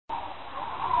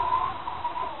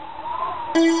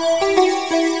Paging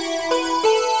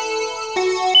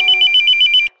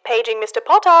Mr.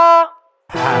 Potter.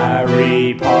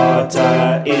 Harry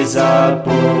Potter is a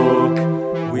book.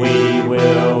 We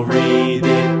will read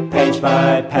it page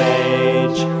by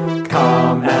page.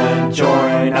 Come and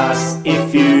join us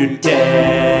if you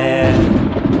dare.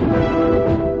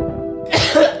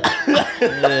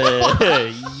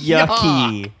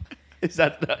 Yucky. Is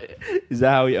that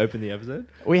how we open the episode?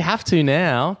 We have to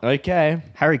now. Okay.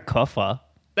 Harry Coffer.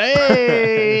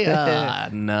 Hey!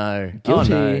 No.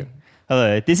 Guilty. Oh, no.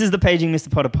 Hello, this is the Paging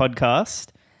Mr. Potter podcast.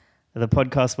 The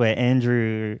podcast where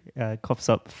Andrew coughs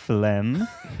up phlegm,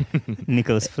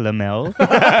 Nicholas Flamel,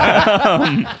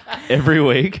 Every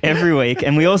week. every week.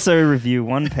 And we also review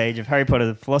one page of Harry Potter,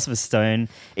 the Philosopher's Stone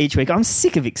each week. I'm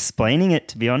sick of explaining it,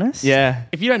 to be honest. Yeah.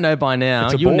 If you don't know by now,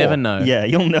 It's a you'll bore. never know. Yeah,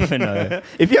 you'll never know.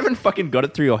 If you haven't fucking got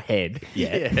it through your head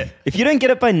yet. If you don't get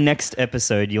it by next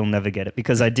episode, you'll never get it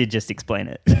because I did just explain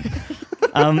it.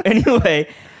 Anyway,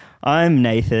 I'm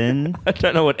Nathan. I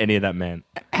don't know what any of that meant.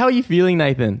 How are you feeling,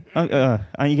 Nathan? Aren't you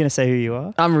going to say who you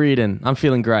are? I'm reading. I'm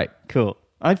feeling great. Cool.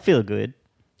 I feel good.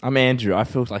 I'm Andrew. I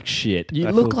feel like shit. You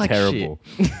I look feel like terrible.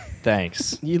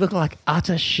 Thanks. You look like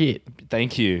utter shit.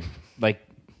 Thank you. Like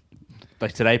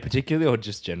today particularly or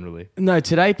just generally? No,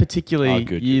 today particularly, Oh,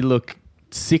 good. you look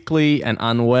sickly and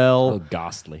unwell. Oh,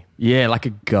 ghastly. Yeah, like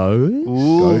a ghost.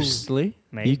 Ghostly?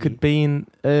 Maybe. You could be in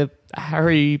a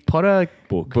Harry Potter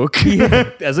Book.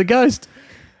 as a ghost.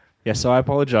 Yeah, so I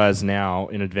apologize now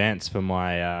in advance for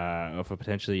my for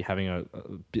potentially having a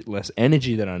bit less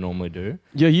energy than I normally do.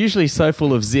 You're usually so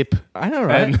full of zip. I know,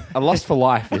 right? And- A lust for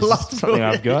life is Lust for something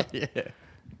I've got. Yeah.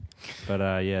 But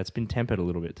yeah, it's been tempered a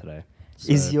little bit today.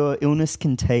 Is So- your illness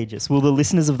contagious? Will the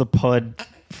listeners of the pod How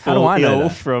do fall I know ill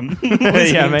that? from listening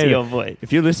to maybe. your voice?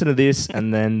 If you listen to this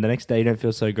and then the next day you don't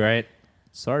feel so great,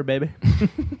 sorry, baby.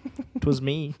 It was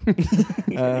me.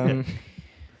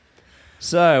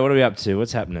 So, what are we up to?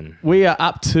 What's happening? We are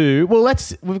up to,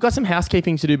 we've got some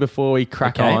housekeeping to do before we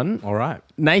crack on. All right.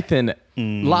 Nathan,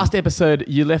 last episode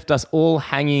you left us all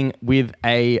hanging with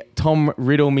a Tom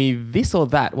riddle me this or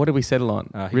that. What did we settle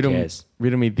on? Who cares?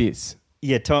 Riddle me this.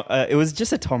 Yeah, Tom, it was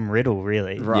just a Tom Riddle,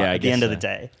 really. Right. Yeah, I at the guess end of so. the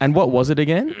day. And what was it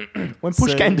again? When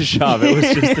push So- came to shove, it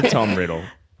was just the Tom riddle.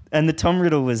 And the Tom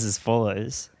Riddle was as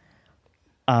follows.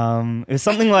 It was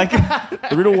something like...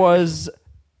 The riddle was,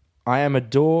 I am a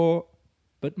door,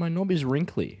 but my knob is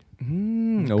wrinkly.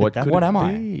 What that could What it am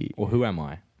I? be? Or who am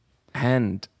I?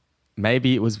 And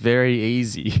maybe it was very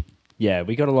easy. Yeah,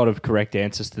 we got a lot of correct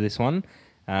answers to this one.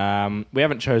 We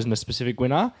haven't chosen a specific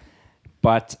winner,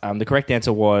 but the correct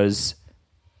answer was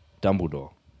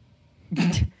Dumbledore.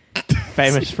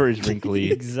 Famous for his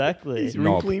wrinkly Exactly.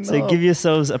 knob. So give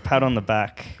yourselves a pat on the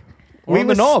back. Or on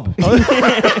the was- knob.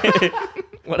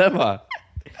 Whatever.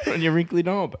 On your wrinkly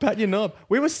knob. Pat your knob.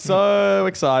 We were so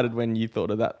excited when you thought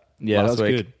of that. Yeah, last that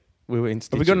was week. good. We were in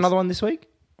stitches. Have we got another one this week?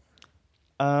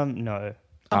 No.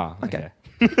 Okay.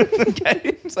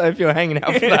 Okay. So if you're hanging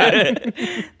out for that.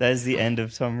 That is the end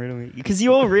of Tom Riddle. Because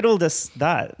you all riddled us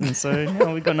that. And so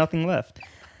now we've got nothing left.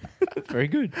 Very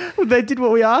good. They did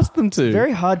what we asked them to.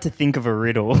 Very hard to think of a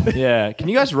riddle. Yeah. Can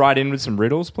you guys write in with some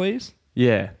riddles, please?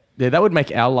 Yeah, that would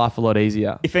make our life a lot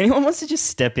easier. If anyone wants to just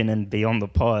step in and be on the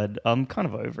pod, I'm kind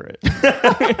of over it.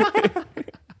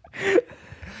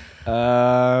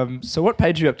 So what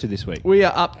page are you up to this week? We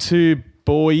are up to,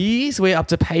 boys, we're up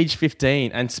to page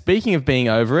 15. And speaking of being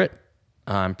over it,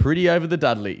 I'm pretty over the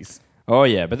Dudleys. Oh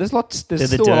yeah, but there's They're the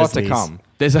still a lot to Dursleys. come.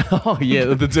 There's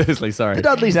the Dursley, sorry. The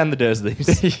Dudleys and the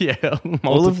Dursleys. Yeah.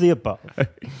 All of the above.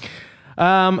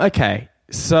 Okay,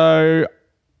 so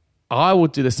I will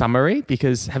do the summary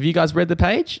because have you guys read the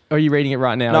page? Or are you reading it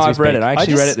right now? No, as we I've read speak? it. I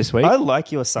actually read it this week. I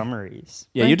like your summaries.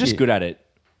 Yeah, Thank you're just you. good at it.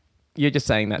 You're just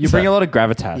saying that. You bring a lot of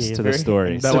gravitas Yeah, to the very-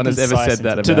 story. No one has ever concise said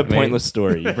that and To about the me. pointless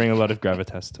story. You bring a lot of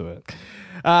gravitas to it.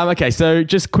 Okay, so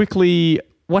just quickly,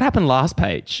 what happened last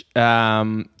page?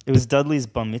 It was Dudley's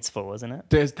bar mitzvah, wasn't it?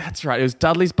 That's right. It was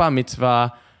Dudley's bar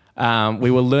mitzvah. We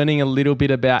were learning a little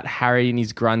bit about Harry in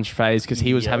his grunge phase because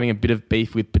he was Yep. having a bit of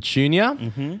beef with Petunia.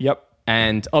 Yep.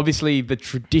 And obviously the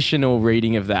traditional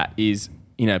reading of that is,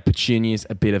 Petunia's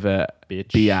a bit of a Bitch.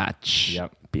 biatch.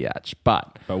 Yep. Biatch.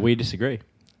 But But we disagree.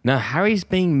 no, Harry's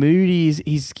being moody.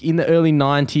 He's in the early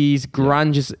 90s.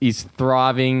 Grunge is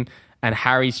thriving. And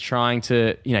Harry's trying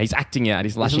to, he's acting out.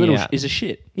 He's lashing out. He's a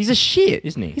shit. He's a shit.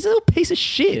 Isn't he? He's a little piece of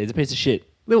shit. He's a piece of shit.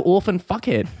 Little orphan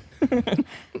fuckhead.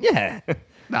 Yeah.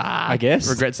 I guess.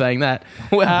 Regret saying that.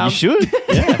 Well, you should.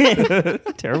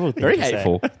 Terrible thing Very to say.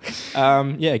 hateful.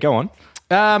 Yeah, go on.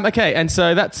 Okay, and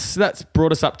so that's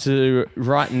brought us up to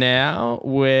right now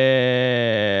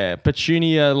where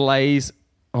Petunia lays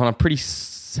on a pretty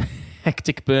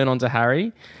hectic burn onto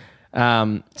Harry,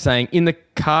 saying, "In the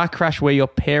car crash where your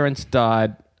parents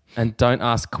died, and don't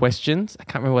ask questions." I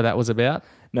can't remember what that was about.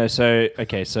 No, so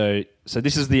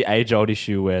this is the age-old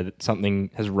issue where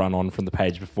something has run on from the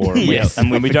page before, and Yes, and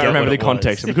we don't forget remember what the it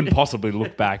context, was. and we couldn't possibly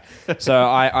look back. So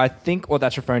I think what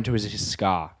that's referring to is his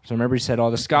scar. So remember he said, "Oh,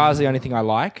 the scar is the only thing I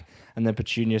like," and then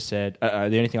Petunia said, "The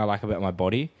only thing I like about my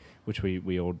body," which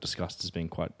we all discussed as being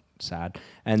quite sad.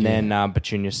 And then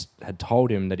Petunia had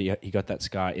told him that he got that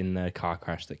scar in the car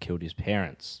crash that killed his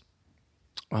parents.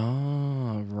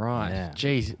 Oh, right. Yeah.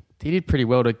 Jeez, he did pretty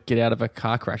well to get out of a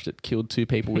car crash that killed 2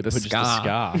 people with a Just scar. a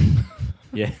scar.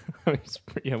 Yeah.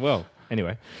 Yeah. Well,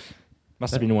 anyway,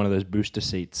 must have been one of those booster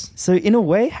seats. So in a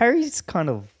way, Harry's kind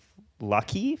of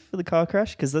lucky for the car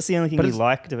crash because that's the only thing But he it's-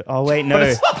 liked. Oh wait, no.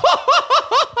 What?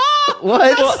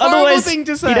 That's a horrible Otherwise, thing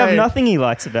to say. he'd have nothing he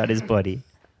likes about his body.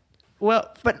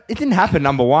 Well, But it didn't happen,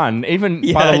 number one. Even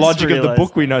Yeah, by I the just logic of the realised.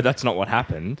 book, we know that's not what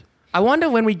happened. I wonder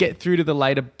when we get through to the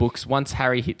later books, once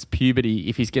Harry hits puberty,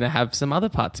 if he's going to have some other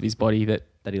parts of his body that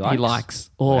That he likes.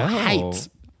 or Wow. hates.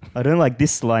 I don't like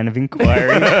this line of inquiry.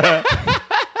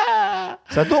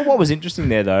 So I thought what was interesting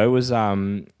there, though, was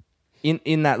in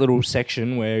that little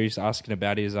section where he's asking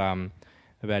about his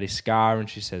scar, and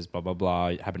she says, blah, blah, blah,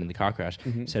 it happened in the car crash.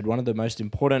 Said one of the most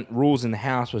important rules in the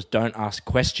house was don't ask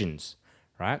questions,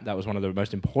 right? That was one of the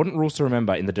most important rules to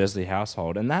remember in the Dursley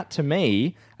household. And that, to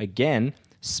me, again,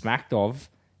 smacked of,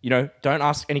 don't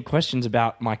ask any questions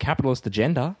about my capitalist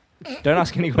agenda. Don't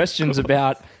ask any questions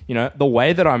about, the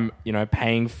way that I'm,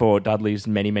 paying for Dudley's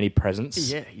many, many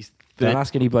presents. Yeah, Don't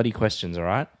ask any bloody questions, all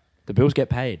right? The bills get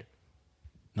paid.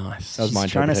 nice. That was my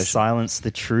He's trying to interpretation. silence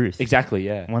the truth. Exactly,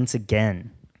 yeah. Once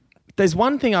again. There's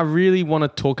one thing I really want to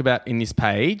talk about in this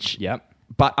page. Yep.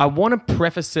 But I want to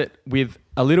preface it with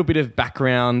a little bit of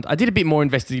background. I did a bit more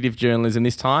investigative journalism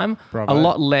this time. Bravo. A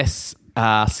lot less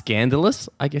scandalous,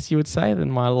 I guess you would say, than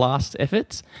my last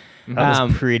efforts. That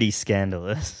was pretty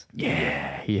scandalous.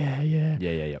 Yeah.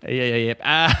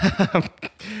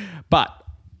 But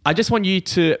I just want you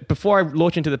to, before I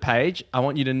launch into the page, I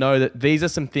want you to know that these are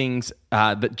some things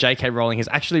that J.K. Rowling has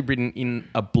actually written in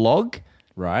a blog.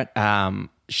 Right.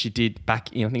 She did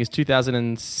back in, I think it was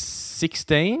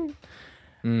 2016.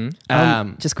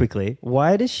 Just quickly,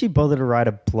 why does she bother to write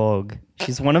a blog?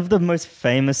 She's one of the most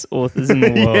famous authors in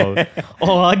the world.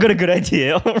 Oh, I got a good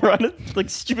idea. I'll write a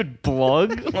stupid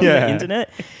blog on the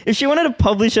internet. If she wanted to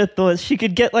publish her thoughts, she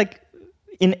could get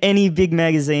in any big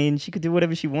magazine. She could do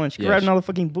whatever she wants. She could Yeah, write she- another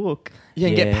fucking book. Yeah,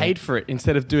 and get Yeah. paid for it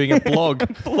instead of doing a blog.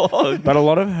 Blog. But a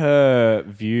lot of her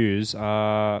views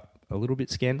are a little bit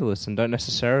scandalous and don't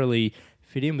necessarily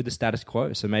fit in with the status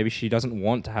quo. So maybe she doesn't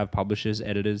want to have publishers,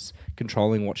 editors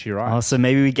controlling what she writes. Oh, so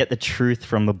maybe we get the truth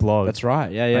from the blog. That's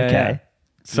right. Yeah. Okay.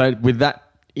 So with that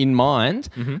in mind,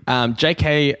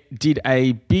 JK did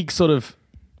a big sort of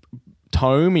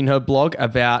tome in her blog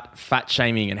about fat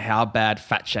shaming and how bad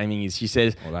fat shaming is. She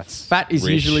says, Well, that's fat is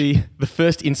rich. usually the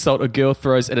first insult a girl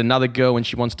throws at another girl when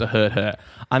she wants to hurt her.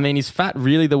 I mean, is fat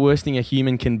really the worst thing a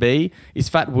human can be? Is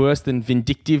fat worse than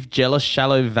vindictive, jealous,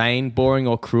 shallow, vain, boring,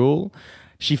 or cruel?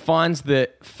 She finds the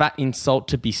fat insult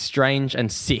to be strange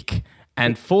and sick.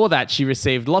 And for that, she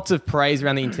received lots of praise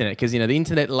around the internet because, the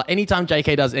internet, anytime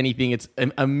JK does anything, it's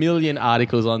a million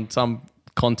articles on some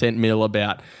content mill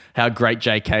about how great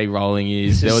JK Rowling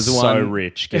is. There was so one.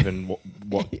 rich given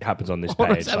what happens on this Oh,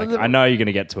 page. that's- I know you're going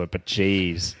to get to it, but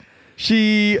geez.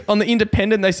 She, on the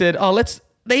Independent, they said,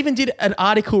 they even did an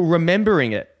article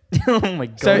remembering it. Oh my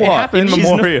god. So it What? happened. In She's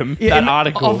not- memoriam? That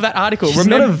article? Of that article. She's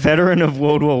not a veteran of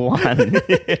World War One.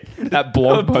 That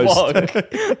blog post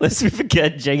Lest we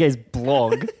forget JK's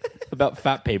blog. about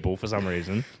fat people for some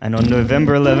reason. And on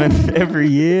November 11th every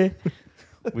year,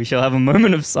 we shall have a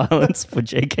moment of silence for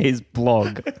JK's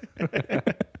blog.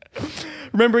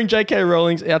 Remembering J.K.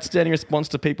 Rowling's outstanding response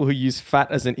to people who use fat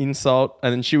as an insult,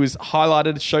 and then she was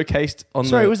highlighted, showcased on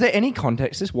Sorry, the... was there any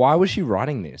context to this? Why was she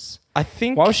writing this? I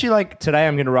think... Why was she like, today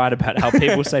I'm going to write about how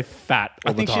people say fat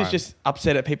all I think the she time? was just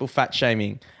upset at people fat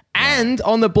shaming. And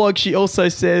on the blog, she also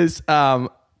says, I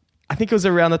think it was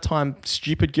around the time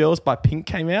Stupid Girls by Pink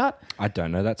came out. I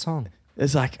don't know that song.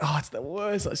 It's like, it's the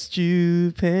worst. Like,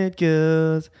 stupid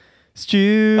girls.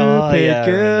 Stupid Oh, yeah, I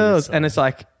remember girls. this song. And it's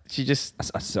like, she just...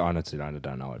 I honestly don't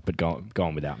know it, but go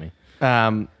on without me.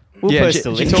 We'll yeah, post she,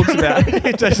 a she link. talks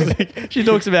about she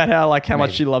talks about how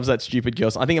much she loves that Stupid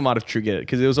Girls. I think it might have triggered it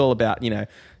because it was all about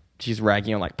she's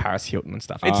ragging on like Paris Hilton and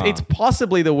stuff. It's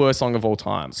possibly the worst song of all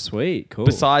time. Sweet, cool.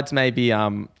 Besides maybe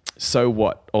So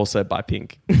What, also by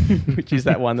Pink, which is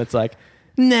that one that's like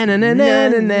na na na na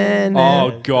na na.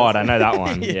 Oh God, I know that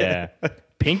one. Yeah.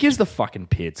 Pink is the fucking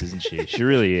pits, isn't she? She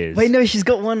really is. Wait, no, she's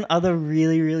got one other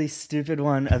really, really stupid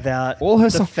one about All her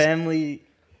the songs- family.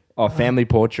 Oh, Family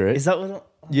Portrait. Is that what?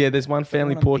 Yeah, there's one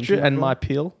family one I'm portrait thinking and of? My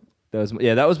Pill.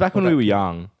 that was back when we were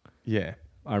young. Yeah.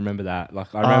 I remember that.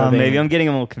 Like, I remember Maybe being- I'm getting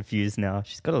them all confused now.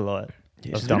 She's got a lot.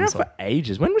 Yeah, of she's dumb been around songs. for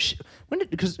ages. When was she?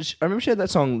 Because I remember she had that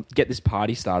song "Get This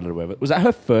Party Started" or whatever. Was that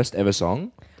her first ever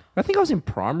song? I think I was in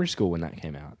primary school when that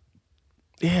came out.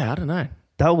 Yeah, I don't know.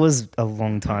 That was a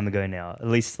long time ago now. At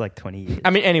least like 20 years. I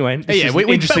mean, anyway, this Yeah, isn't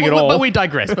interesting at all. But we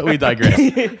digress.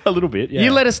 a little bit. Yeah.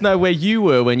 You let us know where you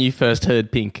were when you first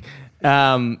heard Pink.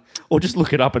 or just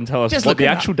look it up and tell us Just what look the it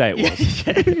up. actual date was.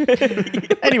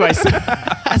 Anyway,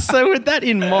 so with that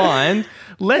in mind,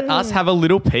 let us have a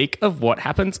little peek of what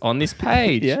happens on this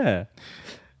page. Yeah.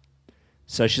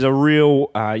 So she's a real,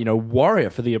 warrior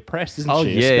for the oppressed, isn't Oh,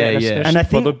 she? yeah, Especially yeah. And I for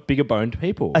think- the bigger boned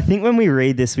people. I think when we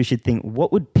read this, we should think,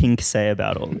 what would Pink say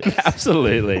about all this?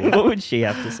 Absolutely. What would she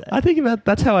have to say? I think about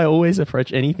that's how I always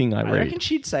approach anything I I read. reckon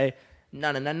she'd say,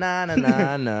 "Na na na na na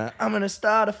na na. I'm gonna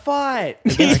start a fight." I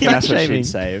He's reckon that's what fat-shaming. she'd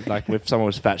say, like if someone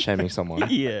was fat shaming someone.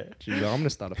 Yeah. She'd go, "I'm gonna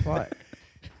start a fight."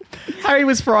 Harry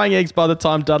was frying eggs by the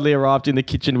time Dudley arrived in the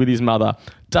kitchen with his mother.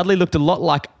 Dudley looked a lot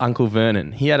like Uncle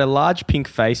Vernon. He had a large pink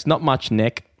face, not much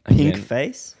neck. Pink Again.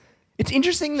 face? It's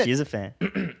interesting that She is a fan.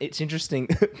 it's interesting.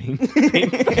 pink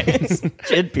face.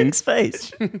 She had Pink's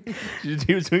face.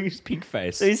 He was doing his pink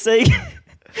face. So he's saying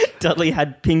Dudley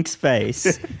had Pink's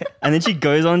face, and then she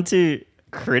goes on to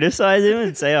criticize him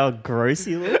and say how gross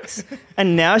he looks,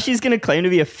 and now she's going to claim to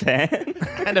be a fan.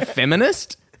 And a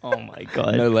feminist? Oh my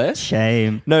god! No less?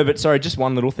 Shame. No, but sorry, just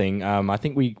one little thing. I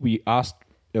think we asked.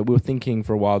 We were thinking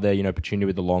for a while there. Petunia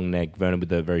with the long neck, Vernon with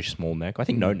the very small neck. I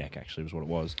think no neck actually was what it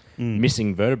was.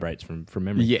 Missing vertebrates from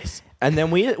memory. Yes. And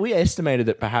then we estimated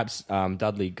that perhaps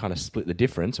Dudley kind of split the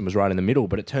difference and was right in the middle.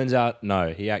 But it turns out no,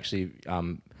 he actually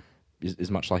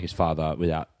is much like his father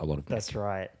without a lot of neck. That's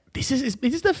right. This is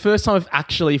the first time I've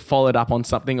actually followed up on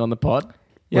something on the pod.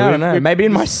 Yeah, I don't know. Maybe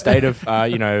in my state of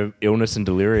illness and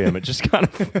delirium, it just kind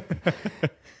of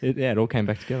it all came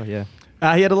back together. Yeah.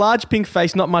 He had a large pink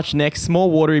face, not much neck, small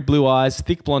watery blue eyes,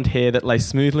 thick blonde hair that lay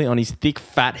smoothly on his thick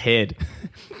fat head.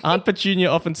 Aunt Petunia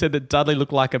often said that Dudley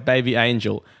looked like a baby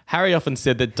angel. Harry often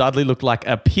said that Dudley looked like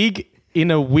a pig in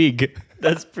a wig.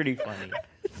 That's pretty funny.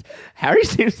 Harry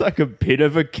seems like a bit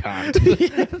of a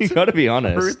cunt. You got to be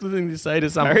honest. Ruthless thing to say to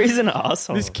someone. Harry's an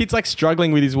asshole. This kid's like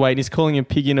struggling with his weight and he's calling him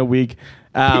pig in a wig.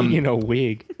 In a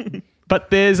wig. But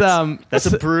there's That's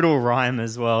a brutal rhyme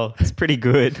as well. It's pretty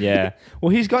good. Yeah. Well,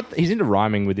 he's into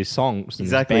rhyming with his songs and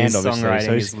Exactly, his his band, obviously. songwriting,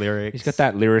 So his lyrics. He's got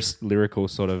that lyrical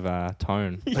sort of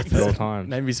tone at all times.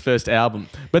 maybe his first album.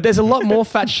 But there's a lot more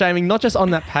fat shaming, not just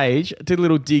on that page. I did a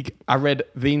little dig. I read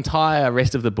the entire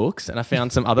rest of the books and I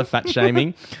found some other fat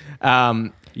shaming.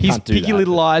 His can't do piggy that.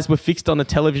 little eyes were fixed on the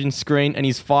television screen and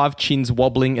his 5 chins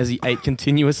wobbling as he ate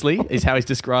continuously, is how he's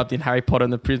described in Harry Potter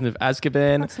and the Prisoner of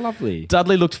Azkaban. That's lovely.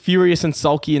 Dudley looked furious and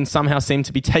sulky and somehow seemed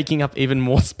to be taking up even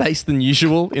more space than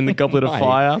usual in the Goblet of Right.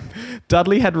 Fire.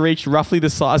 Dudley had reached roughly the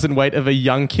size and weight of a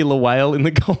young killer whale in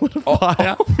the Goblet of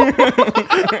Fire.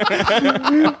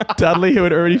 Dudley, who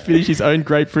had already finished his own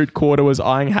grapefruit quarter, was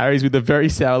eyeing Harry's with a very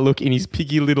sour look in his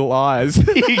piggy little eyes.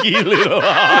 Piggy little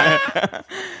eye.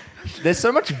 There's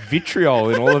so much vitriol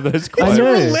in all of those quotes.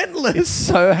 know. Relentless. It's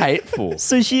so hateful.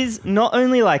 So she's not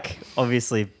only like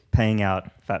obviously paying out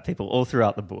fat people all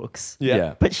throughout the books,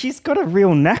 Yeah. but she's got a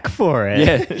real knack for it.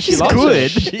 Yeah, she's loves good. it.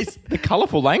 She's the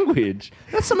colourful language.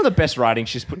 That's some of the best writing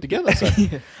she's put together. So.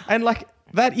 And like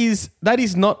that is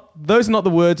not those are not the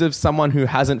words of someone who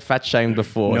hasn't fat shamed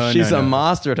before. No, She's no, a no.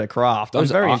 master at her craft. I'm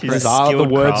very she's impressed. a are the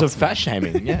skilled words of craftsman. fat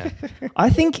shaming. Yeah. I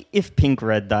think if Pink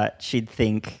read that, she'd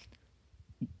think,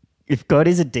 if God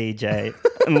is a DJ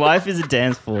and life is a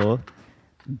dance floor,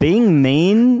 being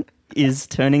mean is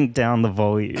turning down the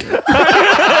volume.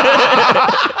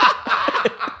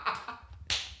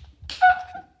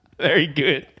 Very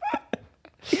good.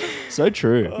 So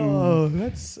true. Oh,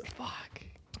 that's fuck.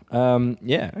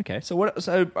 Yeah. Okay. So what?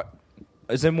 So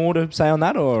is there more to say on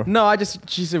that, or No,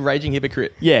 she's a raging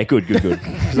hypocrite. Yeah. Good.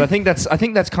 Because I think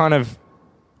that's kind of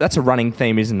that's a running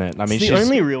theme, isn't it? I mean, It's the she's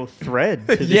only real thread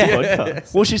to this Yeah.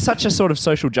 podcast. well, she's such a sort of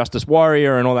social justice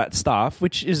warrior and all that stuff,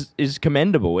 which is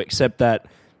commendable. Except that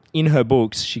in her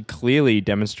books, she clearly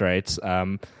demonstrates.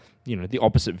 The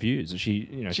opposite views.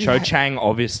 Cho Chang,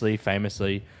 obviously,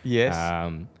 famously, Yes.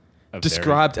 a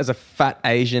Described as a fat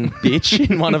Asian bitch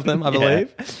in one of them, I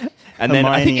believe. and then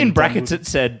I think Hermione in and brackets Dumbledore. it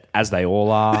said, "As they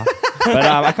all are," but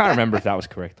I can't remember if that was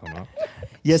correct or not.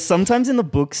 Yeah, sometimes in the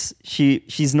books,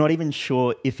 she's not even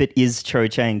sure if it is Cho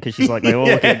Chang because she's like, they all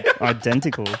look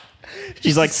identical.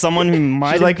 She's like someone who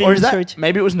might She's have like, been or is that Cho-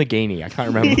 maybe it was Nagini? I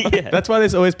can't remember. That's why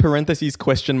there's always parentheses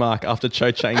question mark after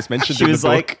Cho Chang's mentioned She in was the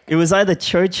book. like, it was either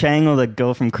Cho Chang or the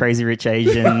girl from Crazy Rich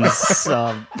Asians.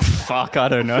 Fuck, I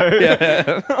don't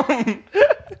know.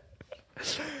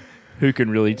 Who can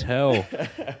really tell?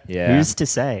 Yeah. Who's to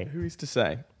say? Who is to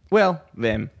say? Well,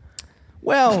 them.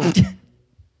 Well,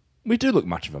 We do look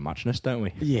much of a muchness, don't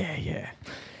we? yeah.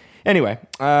 Anyway,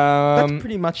 That's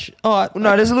pretty much. Oh,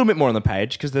 no, there's a little bit more on the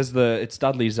page because it's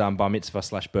Dudley's bar mitzvah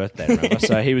 / birthday. Remember,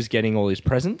 so he was getting all his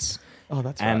presents. Oh,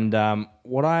 that's and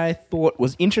what I thought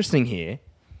was interesting here.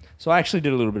 So I actually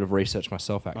did a little bit of research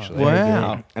myself, actually.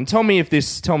 Wow. And tell me if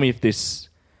this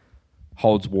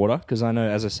holds water, because I know,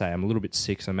 as I say, I'm a little bit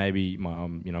sick, so maybe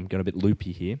I'm getting a bit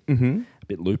loopy here, a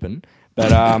bit looping.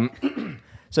 But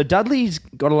so Dudley's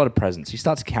got a lot of presents. He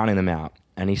starts counting them out,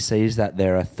 and he sees that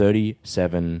there are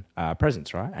 37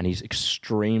 presents, right? And he's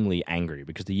extremely angry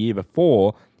because the year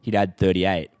before he'd had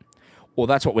 38. Well,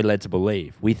 that's what we're led to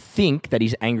believe. We think that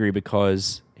he's angry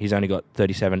because he's only got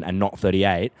 37 and not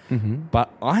 38.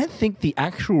 But I think the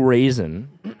actual reason,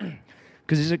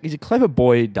 because he's a clever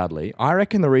boy, Dudley, I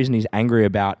reckon the reason he's angry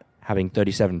about having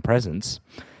 37 presents,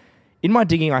 in my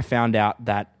digging I found out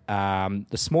that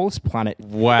the smallest planet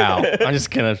Wow. I'm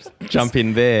just going to jump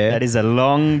in there. That is a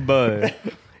long bow.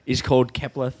 is called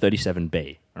Kepler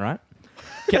 37b, all right?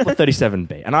 Kepler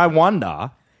 37b. And I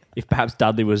wonder if perhaps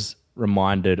Dudley was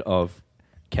reminded of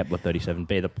Kepler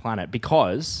 37b, the planet,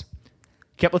 because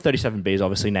Kepler 37b is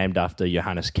obviously named after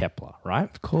Johannes Kepler, right?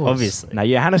 Of course. Obviously. Now,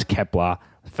 Johannes Kepler,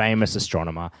 famous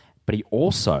astronomer, but he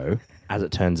also, as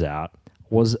it turns out,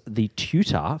 was the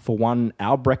tutor for one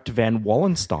Albrecht van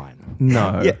Wallenstein.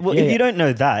 No. Yeah, well, Yeah. if you don't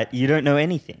know that, you don't know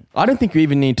anything. I don't think we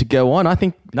even need to go on. I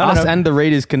think No, us no. and the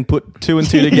readers can put two and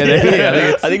two together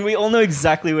here. I think we all know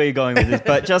exactly where you're going with this,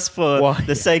 but just for Why?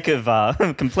 the sake of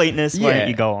completeness, why Yeah. don't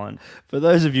you go on? For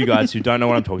those of you guys who don't know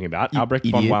what I'm talking about, Albrecht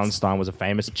von idiots. Wallenstein was a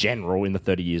famous general in the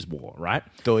 30 Years' War, right?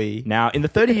 Doi. Now, in the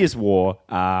 30 Years' War,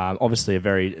 obviously a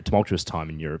very tumultuous time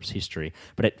in Europe's history,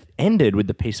 but it ended with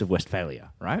the Peace of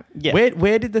Westphalia, right? Yeah.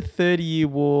 Where did the 30-year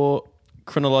war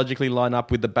chronologically line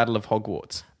up with the Battle of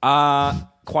Hogwarts?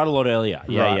 Quite a lot earlier.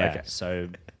 Yeah, Right, yeah. okay. So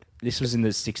this was in the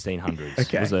 1600s.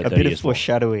 Okay. Was the A 30 bit of Years' War.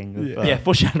 foreshadowing. Of, Yeah,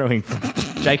 foreshadowing from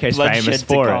JK's bloodshed famous to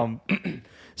for come. it.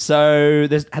 So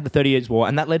there's had the 30 Years' War,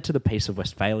 and that led to the Peace of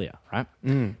Westphalia, right?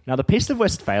 Now, the Peace of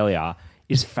Westphalia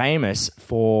is famous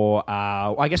for,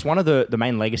 I guess one of the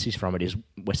main legacies from it is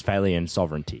Westphalian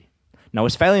sovereignty. Now,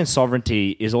 Westphalian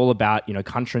sovereignty is all about,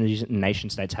 countries and nation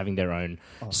states having their own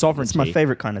sovereignty. It's my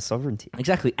favorite kind of sovereignty.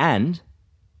 Exactly. And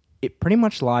it pretty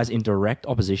much lies in direct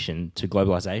opposition to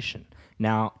globalization.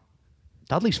 Now,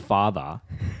 Dudley's father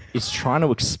is trying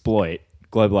to exploit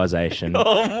globalization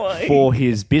for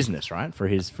his business, right? For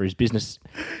his business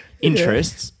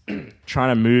interests,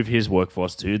 trying to move his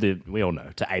workforce to we all know,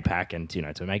 to APAC and,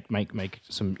 to make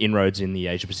some inroads in the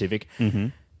Asia Pacific.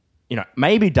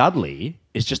 Maybe Dudley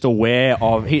is just aware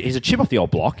of, he's a chip off the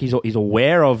old block. He's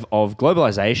aware of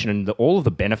globalization and all of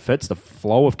the benefits, the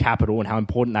flow of capital and how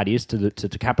important that is to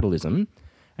capitalism.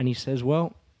 And he says,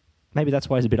 well, maybe that's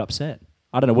why he's a bit upset.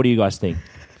 I don't know. What do you guys think?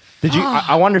 Did you?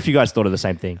 I wonder if you guys thought of the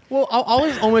same thing. Well, I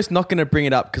was almost not going to bring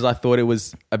it up because I thought it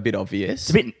was a bit obvious.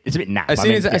 It's a bit naff. As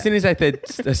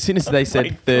soon as they said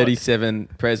God. 37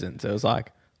 presents, I was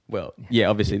like, well, yeah,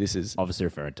 obviously this is obviously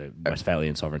referring to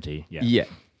Westphalian sovereignty. Yeah. yeah.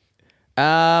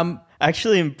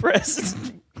 Actually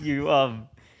impressed you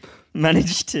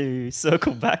managed to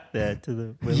circle back there to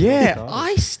the... where we Yeah, started.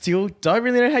 I still don't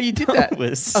really know how you did that.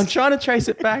 Was- I'm trying to trace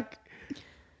it back.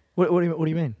 What do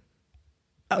you mean?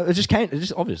 It just came. It's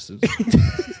just obvious.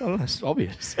 It's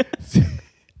obvious.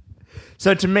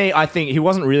 So to me, I think he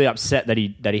wasn't really upset that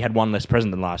he had one less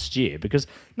present than last year because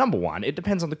number one, it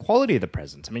depends on the quality of the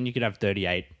presents. I mean, you could have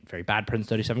 38 very bad presents,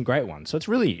 37 great ones. So it's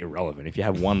really irrelevant if you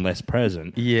have one less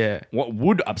present. Yeah. What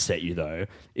would upset you though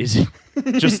is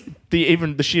just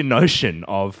the sheer notion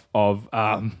of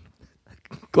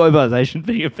globalization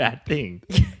being a bad thing.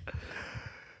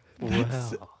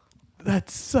 Wow.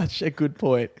 That's such a good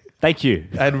point. Thank you.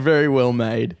 And very well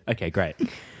made. Okay, great.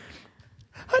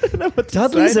 I don't know what to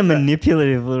Dudley's say a to that.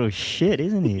 manipulative little shit,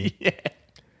 isn't he? Yeah.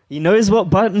 He knows what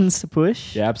buttons to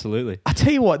push. Yeah, absolutely. I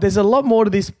tell you what, there's a lot more to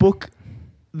this book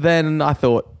than I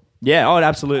thought. Yeah,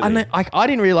 absolutely. I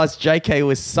didn't realize JK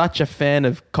was such a fan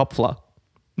of Kopfler.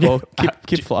 Or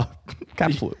Kipfler.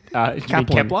 Kapfler. You mean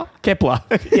Kepler? Kepler.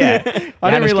 Yeah.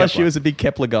 I didn't realize she Kepler. was a big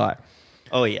Kepler guy.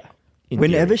 Oh, yeah. In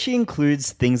Whenever theory. she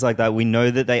includes things like that, we know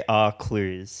that they are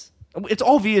clues. It's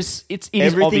obvious. It is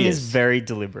Everything obvious. is very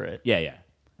deliberate. Yeah, yeah.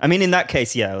 I mean, in that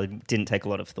case, yeah, it didn't take a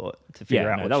lot of thought to figure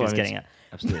out what she was getting at.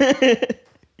 Absolutely.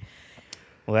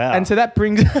 Wow. And so that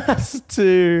brings us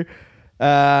to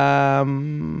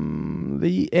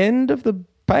the end of the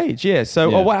page. Yeah. So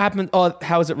Yeah. what happened? Oh,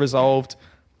 how is it resolved?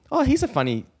 Oh, here's a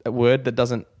funny word that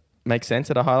doesn't make sense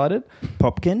that I highlighted.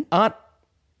 Popkin?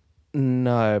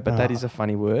 No, but that is a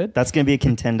funny word. That's going to be a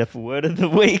contender for word of the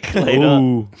week later.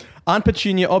 Ooh. Aunt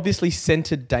Petunia obviously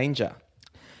scented danger.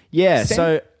 Yeah, Sen-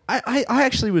 so I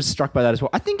actually was struck by that as well.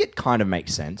 I think it kind of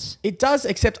makes sense. It does,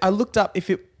 except I looked up if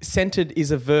it scented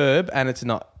is a verb and it's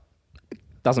not.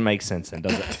 Doesn't make sense then,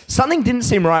 does it? Something didn't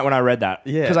seem right when I read that.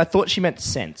 Yeah. Because I thought she meant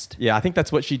sensed. Yeah, I think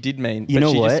that's what she did mean. You but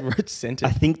know she what? just wrote scented.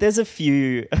 I think there's a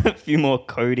few more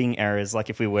coding errors, like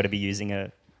if we were to be using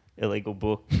a illegal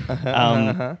book.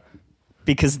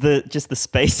 Because the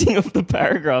spacing of the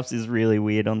paragraphs is really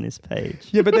weird on this page.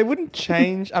 Yeah, but they wouldn't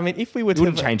change. I mean, if we were to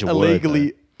wouldn't have change a word,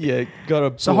 illegally, got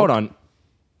a. So book- hold on.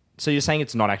 So you're saying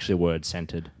it's not actually a word,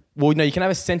 scented? Well, no, you can have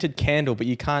a scented candle, but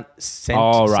you can't scent.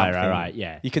 Oh, right, something. right,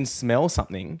 yeah. You can smell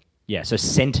something. Yeah, so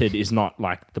scented is not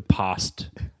like the past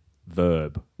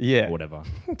verb. Yeah. Or whatever.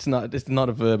 It's not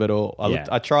a verb at all. Yeah.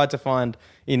 I tried to find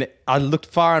I looked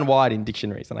far and wide in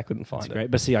dictionaries and I couldn't find That's it.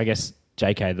 great. But see, I guess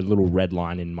JK, the little red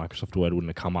line in Microsoft Word wouldn't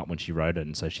have come up when she wrote it,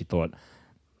 and so she thought,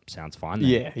 sounds fine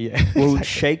then. Yeah. Well, Exactly.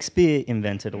 Shakespeare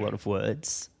invented a lot of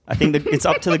words. I think that it's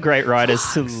up to the great writers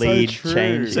to lead true.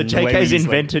 change. So in the way we JK's use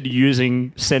invented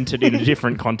using scented in a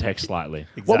different context slightly.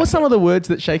 What were some of the words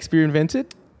that Shakespeare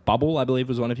invented? Bubble, I believe,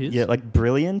 was one of his. Yeah, like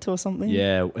brilliant or something.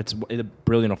 Yeah, it's either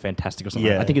brilliant or fantastic or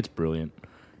something. Yeah. I think it's brilliant.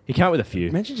 He came out with a few.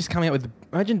 Imagine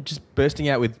just bursting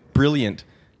out with brilliant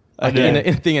like know. in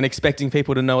a thing and expecting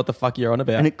people to know what the fuck you're on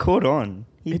about. And it caught on.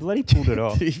 He bloody pulled it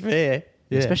off. To be fair.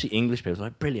 Yeah. Especially English people,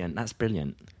 like brilliant. That's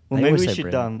brilliant. Well, They maybe always we say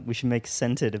should brilliant. we should make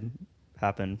scented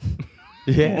happen.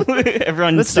 Yeah.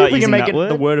 Everyone Let's see start if we using can make that it word.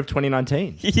 the word of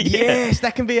 2019. Yes,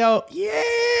 that can be our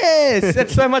yes.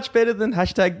 That's so much better than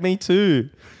 #MeToo.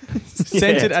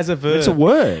 Scented as a verb. It's a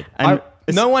word. And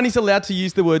No one is allowed to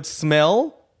use the word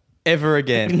smell ever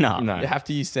again. No. You have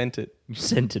to use scented. You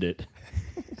scented it.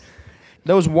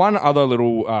 There was one other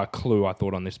little clue I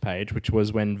thought on this page, which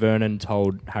was when Vernon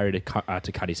told Harry to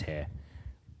cut his hair,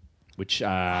 which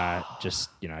just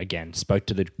again spoke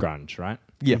to the grunge, right?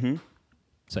 Yeah. Mm-hmm.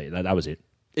 So yeah, that was it.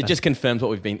 It just confirms what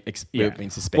we've been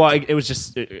suspecting. Well, it was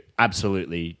just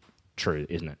absolutely true,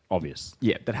 isn't it? Obvious.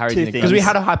 yeah, that Harry's Two in a things. Because we grunge.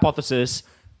 had a hypothesis,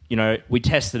 we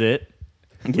tested it,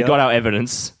 we Yep. got our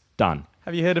evidence, done.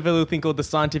 Have you heard of a little thing called the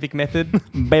scientific method?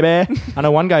 Baby, I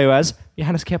know one guy who has.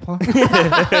 Johannes Kepler. Good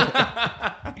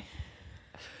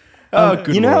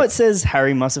you know how lord. it says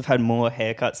Harry must have had more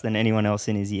haircuts than anyone else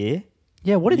in his year?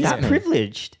 Yeah, what did He's that mean?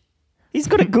 privileged. He's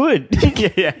got it good.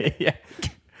 yeah.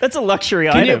 That's a luxury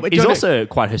Can you- item. he's also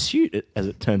quite hirsute, as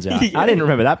it turns out. Yeah. I didn't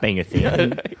remember that being a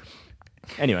thing.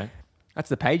 Anyway. That's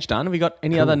the page done. Have we got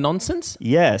any other nonsense?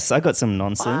 Yes, I got some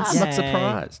nonsense. I'm not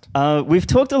surprised. We've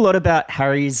talked a lot about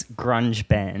Harry's grunge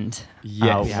band.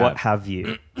 Yes. We What Have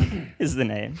You is the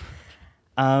name.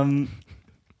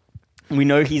 We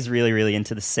know he's really, really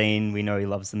into the scene. We know he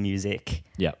loves the music.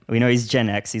 Yeah. We know he's Gen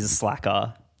X. He's a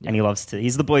slacker. And he loves to...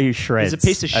 He's the boy who shreds. He's a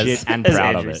piece of shit and as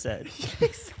proud of Andrew it. said.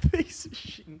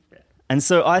 And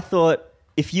so I thought,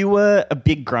 if you were a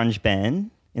big grunge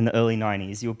band in the early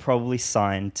 90s, you were probably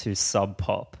signed to Sub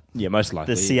Pop, Yeah, most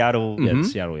likely. the Seattle... Yeah, the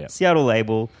Seattle, yeah. Seattle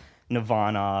label,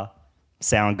 Nirvana,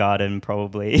 Soundgarden,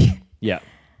 probably. Yeah.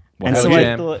 And Hell so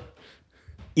yeah. I thought,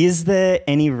 is there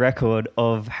any record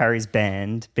of Harry's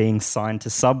band being signed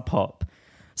to Sub Pop?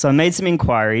 So I made some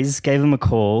inquiries, gave them a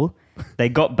call. They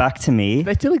got back to me.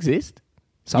 They still exist.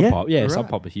 Sub Yeah. Pop. Yeah, Right. Sub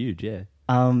Pop are huge, yeah.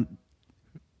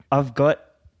 I've got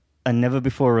a never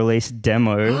before released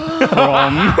demo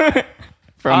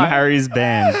from Harry's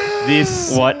band.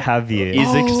 This What Have You?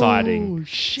 is exciting.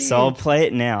 Shit. So I'll play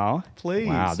it now. Please.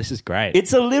 Wow, this is great.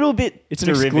 It's a little bit It's an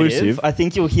derivative. exclusive. I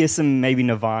think you'll hear some maybe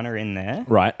Nirvana in there.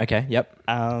 right, okay, yep.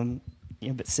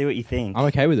 Yeah, but see what you think. I'm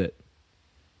okay with it.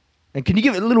 And can you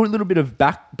give it a little bit of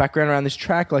background around this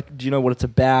track? Like, do you know what it's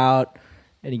about?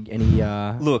 Any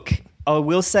Look, I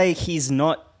will say he's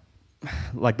not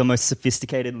like the most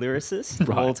sophisticated lyricist of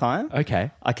Right. all time. Okay.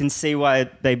 I can see why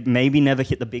they maybe never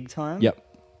hit the big time. Yep.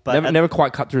 But never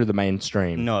quite cut through to the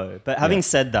mainstream. No, but having Yeah.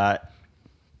 said that,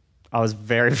 I was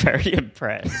very, very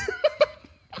impressed.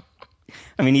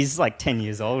 I mean, he's like 10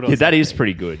 years old. Or Yeah, that is something.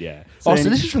 pretty good, yeah. So- So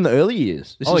this is from the early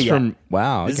years. This is yeah. from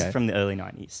wow, This okay. is from the early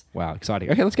 90s. wow, exciting.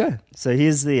 Okay, let's go. So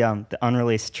here's the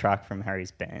unreleased track from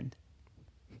Harry's band.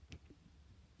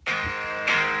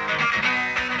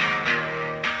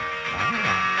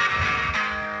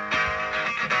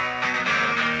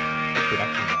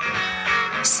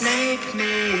 Snape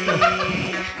me.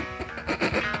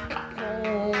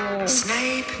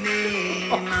 Snape me.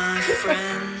 my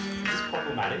friend.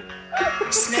 Problematic.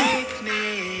 Snape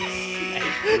me.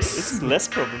 This is less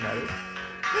problematic.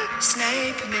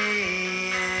 Snape me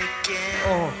again.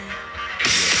 Oh.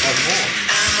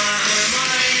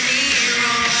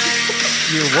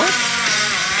 You're what?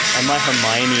 Am I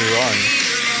Hermione Ron?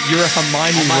 You're a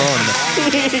Hermione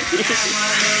Ron.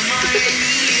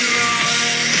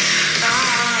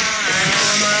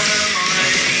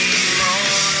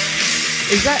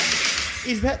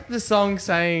 Is that the song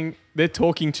saying they're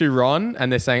talking to Ron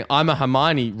and they're saying I'm a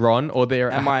Hermione Ron, or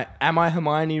they're Am I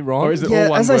Hermione Ron? Or is it Yeah,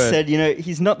 all one as word? I said,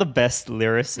 he's not the best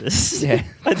lyricist. Yeah.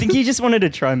 I think he just wanted to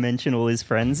try and mention all his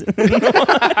friends in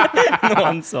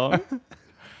one song.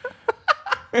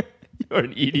 You're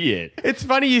an idiot. It's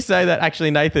funny you say that,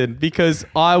 actually, Nathan, because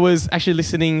I was actually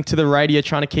listening to the radio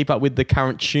trying to keep up with the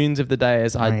current tunes of the day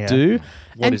as I yeah. do.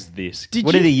 What And is this?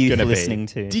 What are the youth gonna be? listening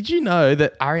to? Did you know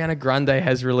that Ariana Grande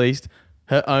has released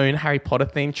her own Harry Potter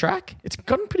themed track? It's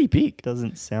gotten pretty big.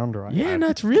 Doesn't sound right. Yeah, no,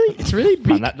 it's really big.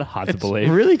 Find that hard to It's believe.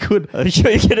 really good. I'm sure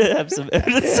you're going to have some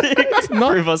evidence to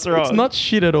prove us wrong. It's not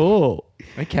shit at all.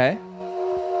 Okay.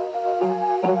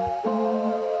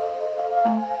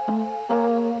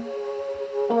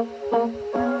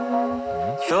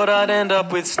 Thought I'd end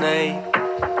up with Snape,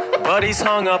 but he's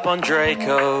hung up on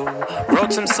Draco.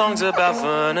 Wrote some songs about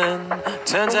Vernon,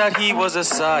 turns out he was a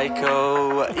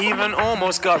psycho. Even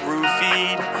almost got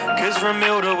roofied, cause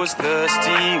Romilda was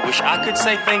thirsty. Wish I could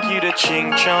say thank you to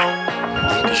Ching Chong,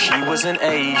 cause she was an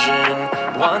Asian.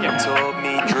 One taught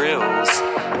me drills,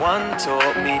 one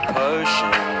taught me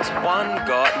potions. One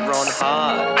got Ron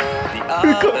hard, the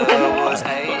other was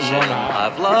Asian.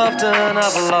 I've loved and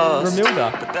I've lost,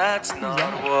 Romilda. but that's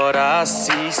not what I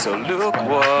see. So look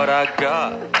what I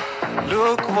got,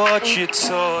 look what you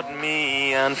taught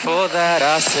me, and for that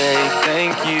I say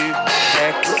thank you,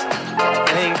 Hex.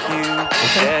 Thank you,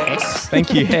 Hex.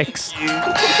 Thank you, Hex. You,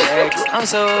 Hex. I'm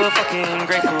so fucking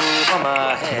grateful for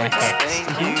my Hex.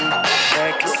 Thank you,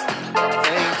 Hex.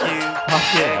 Thank you,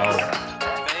 Hex.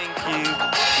 Thank you,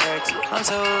 Hex. I'm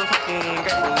so fucking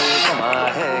grateful for my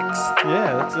Hex.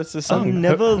 Yeah, that's the I've song.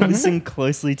 never listened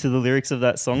closely to the lyrics of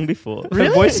that song before. Her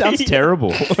voice sounds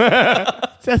terrible.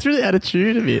 That's really out of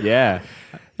tune a bit. Yeah.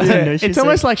 I didn't know she It's sang-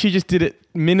 almost like she just did it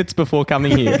minutes before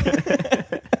coming here.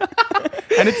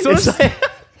 And it's sort of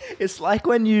It's like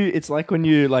when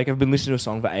you like have been listening to a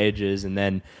song for ages and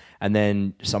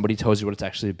then somebody tells you what it's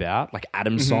actually about, like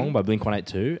Adam's song by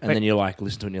Blink-182, and then you're like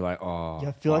listen to it and you're like, oh, Yeah,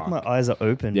 I feel like my eyes are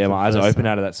open. yeah, for my the eyes are first open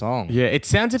time. out of that song. yeah, it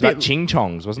sounds a It's about bit. Ching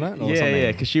Chongs, wasn't it? Or Yeah, something?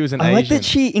 yeah, because she was an I Asian. like that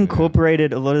she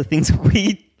incorporated a lot of things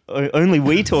only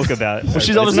we talk about. Well, she's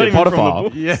It's obviously not a even from the Potophile.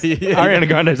 book. Yeah, yeah. Ariana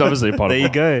Grande is obviously a Potophile. There you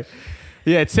go.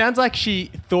 Yeah, it sounds like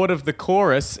she thought of the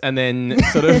chorus and then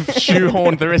sort of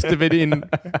shoehorned the rest of it in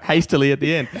hastily at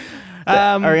the end.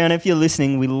 Ariana, if you're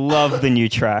listening, we love the new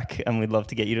track and we'd love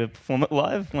to get you to perform it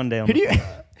live one day. On Who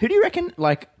do you reckon,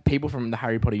 like, people from the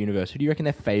Harry Potter universe, who do you reckon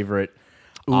their favourite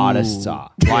artists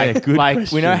are? Like, good we know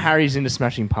question. Harry's into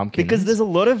Smashing Pumpkins. Because there's a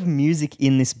lot of music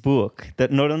in this book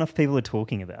that not enough people are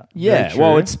talking about. Yeah, Very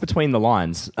well, true. it's between the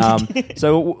lines.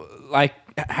 So, like,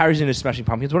 Harry's into Smashing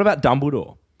Pumpkins. What about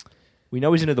Dumbledore? We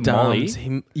know he's into the Molly.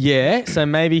 Yeah, so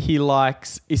maybe he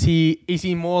likes. Is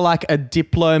he more like a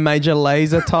Diplo Major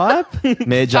Laser type?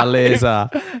 Major Laser.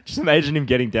 Just imagine him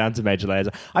getting down to Major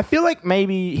Lazer. I feel like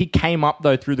maybe he came up,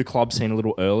 though, through the club scene a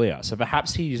little earlier. So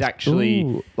perhaps he's actually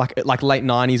Ooh, like late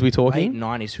 90s we late talking?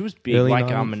 90s. Who was big? Early Like,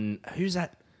 90s. and who's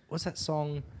that? What's that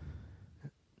song?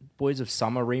 Boys of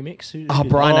Summer remix? Oh,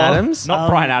 Bryan Adams? Not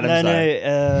Bryan Adams,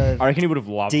 though. No, I reckon he would have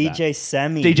loved DJ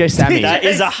Sammy. DJ Sammy. That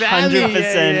is Sammy,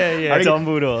 100% yeah.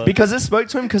 Dumbledore. Because it spoke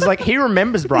to him, because like he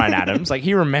remembers Bryan Adams, like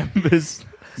he remembers.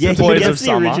 Yeah, he Boys gets of the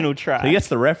Summer. original track. So he gets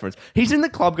the reference. He's in the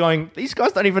club going, these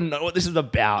guys don't even know what this is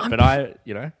about, but I.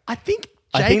 I think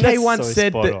I think JK that's once so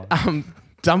said spot that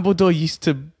Dumbledore used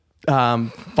to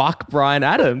fuck Bryan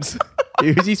Adams.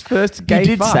 It was his first gay He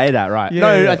did fuck. say that, right? Yeah,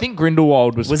 no, yeah. I think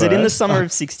Grindelwald was Was it in the first. summer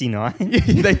of 69?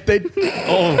 they,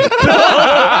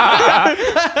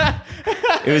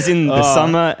 It was in the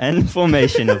summer and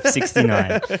formation of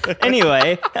 69.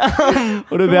 Anyway, What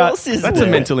who about... else is that's there?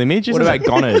 a mental image, What isn't about it?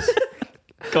 Goners?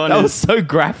 Connors. That was so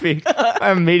graphic.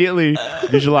 I immediately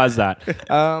visualized that.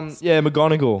 Yeah,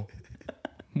 McGonagall.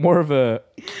 More of a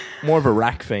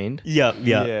rack fiend. Yeah.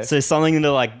 Yeah. So something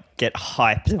to like get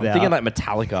hyped about. I'm thinking like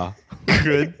Metallica.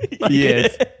 good.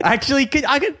 Yes. Actually,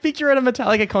 I could picture it at a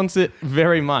Metallica concert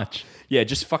very much. Yeah,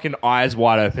 just fucking eyes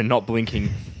wide open, not blinking.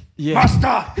 Yeah. Master!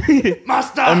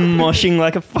 I'm moshing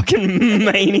like a fucking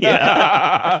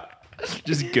maniac.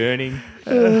 Just gurning.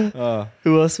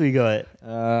 Who else we got?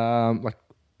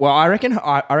 I reckon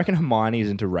Hermione's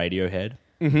into Radiohead.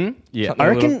 Yeah. Something I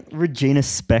a little- reckon Regina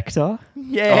Spektor.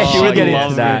 Yeah, Oh, she would get I love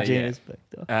into that. Regina yeah.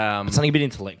 Spektor. Something a bit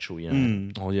intellectual, you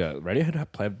know. Oh yeah,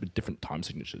 Radiohead play with different time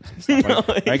signatures and stuff.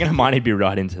 I reckon Hermione'd be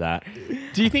right into that.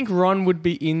 Do you think Ron would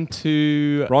be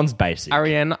into Ron's basic.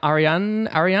 Ariana?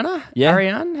 Yeah.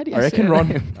 Ariane? How do you I say reckon her Ron-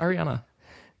 name? Ariana.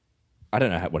 I don't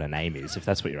know what her name is, if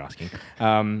that's what you're asking.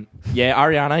 Yeah,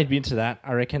 Ariana, he'd be into that.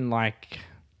 I reckon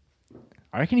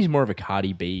he's more of a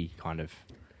Cardi B kind of.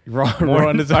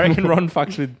 Ron is I reckon Ron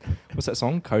fucks with what's that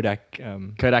song? Kodak.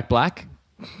 Kodak Black.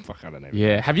 Fuck, I don't know.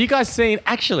 Yeah. Have you guys seen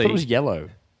I actually? thought it was Yellow.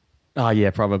 Oh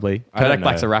yeah, probably. I don't Kodak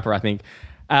Black's know. a rapper, I think.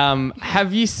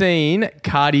 Have you seen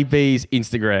Cardi B's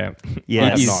Instagram?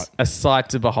 Yes. It is not. a sight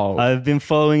to behold. I've been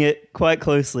following it quite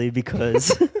closely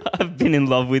because I've been in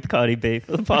love with Cardi B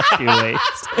for the past few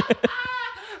weeks.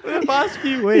 the past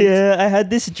few weeks. Yeah, I had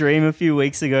this dream a few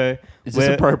weeks ago. Is this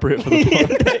appropriate for the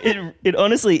podcast? it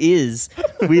honestly is.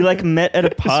 We met at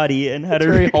a party and had a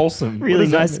very wholesome. What really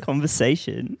does that nice mean?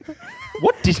 conversation.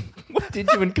 What did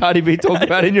you and Cardi B talk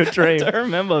about in your I dream? don't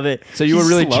remember it. So you were She's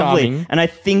really lovely. charming. And I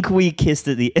think we kissed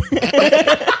at the end.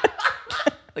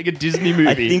 Like a Disney movie.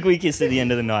 I think we kissed at the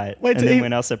end of the night. Wait, and so then even-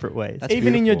 went our separate ways.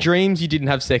 Even in your beautiful. dreams, you didn't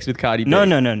have sex with Cardi B. No.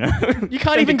 You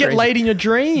can't even get crazy. laid in your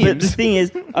dreams. But the thing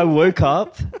is, I woke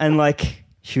up and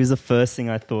she was the first thing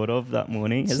I thought of that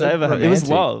morning. Has So that ever happened? It was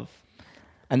romantic. love.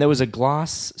 And there was a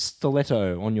glass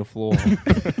stiletto on your floor.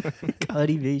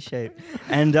 Cardi B shape.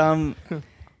 And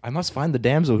I must find the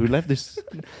damsel who left this.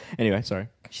 Anyway, sorry.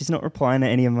 she's not replying to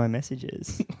any of my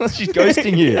messages. She's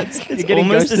ghosting you. It's You're getting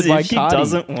almost ghosted as by if she Cardi.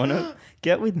 doesn't want to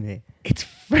get with me. It's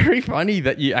very funny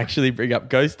that you actually bring up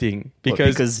ghosting What,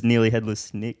 because, because nearly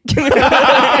headless Nick.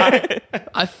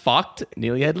 I fucked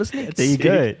Nearly Headless Nick. There you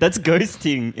go. That's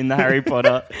ghosting in the Harry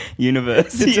Potter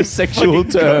universe. It's You a sexual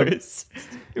fucking term. ghost.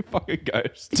 You fucking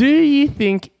ghost. Do you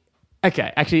think?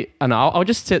 Okay, actually, no. I'll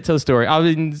just tell the story. I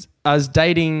was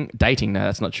dating. No,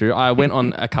 that's not true. I went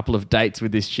on a couple of dates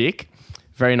with this chick.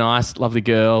 Very nice, lovely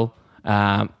girl.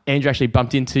 Andrew actually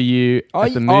bumped into you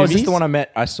at the movies. Oh, is this the one I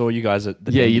met? I saw you guys at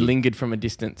the Yeah, venue. you lingered from a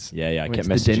distance. Yeah, I Went kept to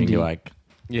the messaging you Dendy. like,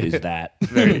 Yeah. who's that?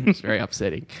 It's very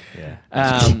upsetting. Yeah.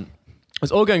 It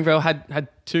was all going well. Had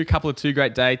couple of two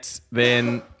great dates.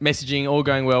 Then messaging, all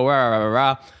going well. Rah, rah, rah,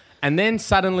 rah. And then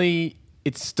suddenly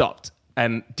it stopped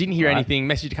and didn't hear Right. anything.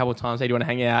 Messaged a couple of times. Hey, do you want to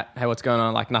hang out? Hey, what's going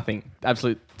on? Like nothing.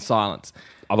 Absolute silence.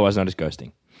 Otherwise known as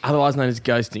ghosting. Otherwise known as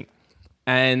ghosting.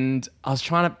 And I was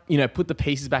trying to, put the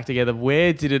pieces back together.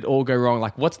 Where did it all go wrong?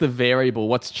 Like, what's the variable?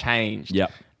 What's changed?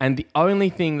 Yep. And the only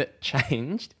thing that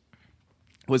changed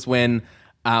was when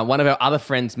one of our other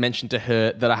friends mentioned to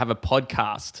her that I have a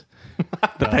podcast.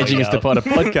 The Paging yeah. Mr. Potter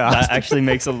podcast. That actually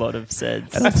makes a lot of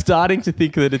sense. And I'm starting to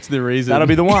think that it's the reason. That'll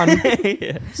be the one.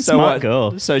 Yeah. So Smart what-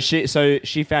 girl. So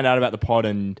she found out about the pod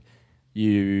and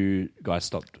you guys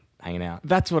stopped hanging out.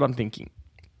 That's what I'm thinking.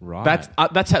 Right. That's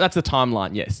the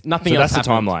timeline. Yes, nothing so else. that's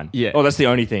the happened. timeline. Yeah. Oh, that's the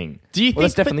only thing. Do you Well,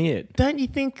 that's think? definitely it. Don't you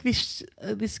think this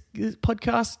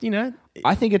podcast?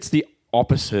 I think it's the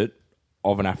opposite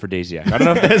of an aphrodisiac. I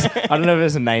don't know if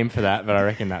there's a name for that, but I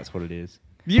reckon that's what it is.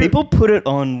 People put it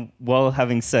on while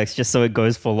having sex just so it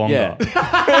goes for longer.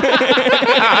 Yeah.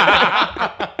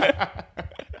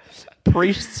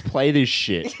 Priests play this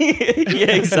shit.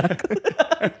 Yeah, exactly.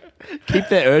 Keep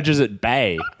their urges at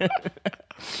bay.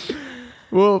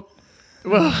 Well,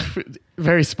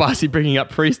 very spicy bringing up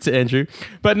priests to Andrew.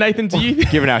 But Nathan, do you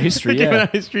Given our history, given yeah. our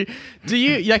history, do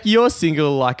you like you're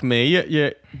single like me?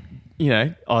 You're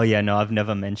Oh yeah, no, I've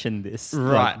never mentioned this.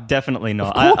 Right. Like, definitely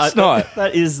not. Of course not.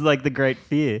 That is like the great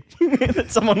fear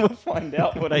that someone will find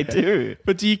out what I do.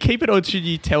 but do you keep it or should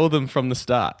you tell them from the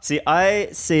start? See, I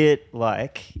see it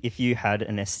like if you had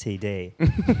an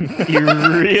STD,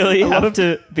 you really have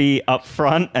to be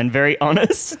upfront and very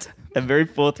honest and very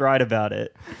forthright about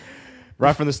it.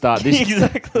 Right from the start. This,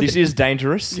 Exactly. This is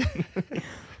dangerous.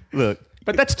 Look,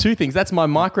 But that's two things. That's my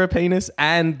micro penis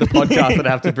and the podcast that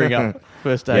I have to bring up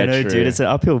first I date. know, true. dude, it's an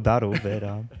uphill battle, but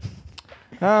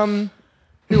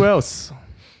Who else?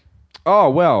 Oh,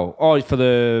 well. Oh, for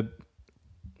the...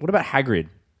 What about Hagrid?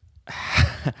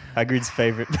 Hagrid's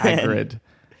favorite band. Hagrid.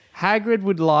 Hagrid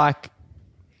would like,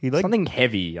 He like Something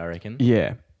heavy, I reckon.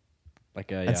 yeah,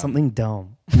 Like a... and something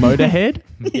dumb. Motorhead.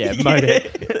 Yeah,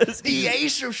 Motorhead. The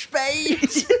Ace of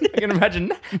Spades. I can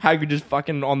imagine Hagrid just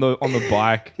fucking on the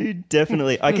bike. Dude,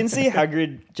 definitely. I can see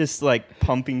Hagrid just like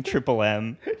pumping Triple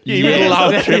M. You would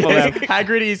love Triple M.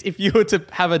 Hagrid is, if you were to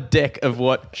have a deck of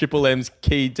what Triple M's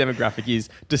key demographic is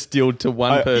distilled to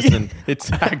one person, it's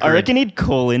Hagrid. I reckon he'd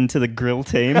call into the grill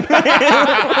team.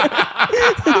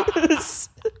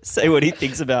 say what he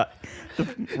thinks about the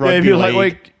Yeah, rugby if you're like, league.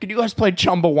 wait, can you guys play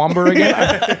Chumbawamba again?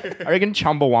 I reckon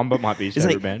Chumbawamba might be his It's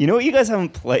favorite like, band. you know what you guys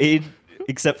haven't played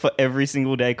except for every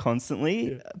single day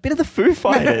constantly? A bit of the Foo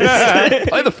Fighters.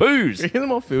 Play the Foos. Hear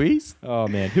them all fooies. Oh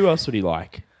man, who else would he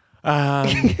like?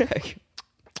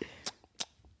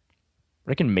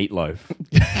 Reckon Meatloaf.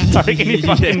 I reckon he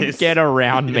fucking get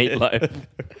around Meatloaf.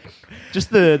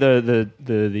 Just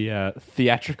the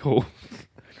theatrical,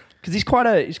 because he's quite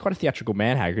a theatrical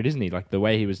man, Hagrid, isn't he? Like the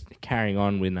way he was carrying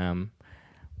on when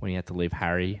he had to leave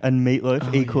Harry. And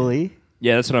Meatloaf equally.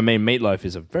 Yeah, that's what I mean. Meatloaf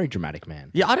is a very dramatic man.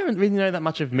 Yeah, I don't really know that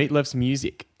much of Meatloaf's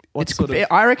music.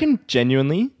 I reckon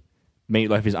genuinely,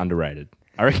 Meatloaf is underrated.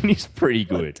 I reckon he's pretty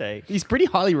good. Take. He's pretty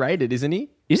highly rated, isn't he?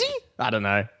 Is he? I don't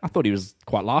know. I thought he was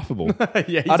quite laughable.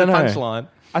 Yeah, he's I don't a know. punchline.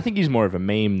 I think he's more of a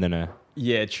meme than a.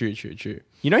 Yeah, true.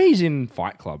 You know he's in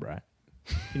Fight Club, right?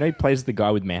 You know he plays the guy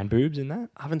with man boobs in that?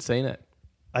 I haven't seen it.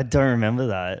 I don't remember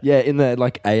that. Yeah, in the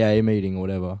like AA meeting or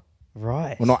whatever.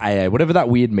 Right. Well, not AA, whatever that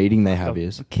weird meeting they have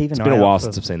is. keep an It's been eye a out while for-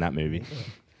 since I've seen that movie.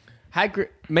 Hagrid,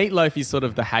 Meatloaf is sort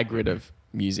of the Hagrid of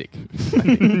music.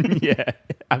 Yeah,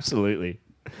 absolutely.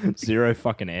 Zero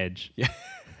fucking edge. Yeah.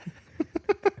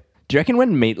 Do you reckon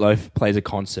when Meatloaf plays a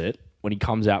concert, when he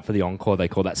comes out for the encore, they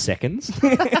call that seconds?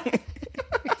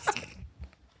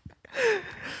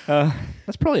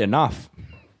 That's probably enough.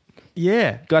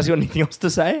 Yeah. Guys, got anything else to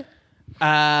say?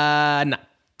 No.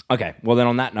 Okay, well then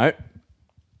on that note,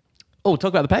 Oh, talk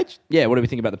about the page? yeah, what do we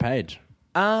think about the page?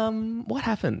 What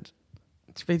happened?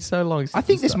 It's been so long since I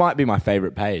think this stuff. might be my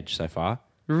favourite page so far.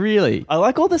 Really? I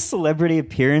like all the celebrity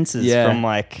appearances Yeah. from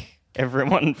like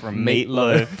everyone from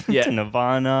Meatloaf. Meatloaf Yeah. to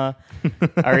Nirvana,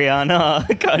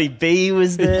 Ariana, Cardi B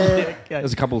was there.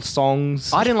 There's a couple of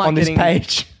songs I didn't like on this getting-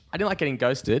 page. I didn't like getting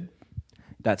ghosted.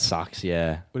 That sucks,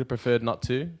 yeah. Would have preferred not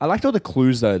to. I liked all the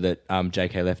clues though that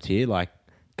JK left here, like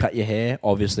cut your hair,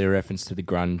 obviously a reference to the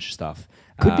grunge stuff.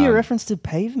 Could be a reference to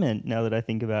Pavement now that I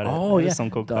think about it. Oh They have yeah, a song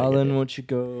called Cut Your Darling, Hair. won't you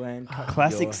go and cut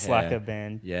Classic your slacker hair.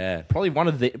 band. Yeah, probably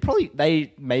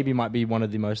they maybe might be one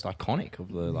of the most iconic of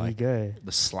the like go.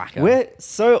 the slacker. We're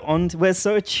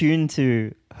so attuned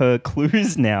to her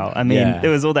clues now. I mean, Yeah.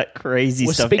 there was all that crazy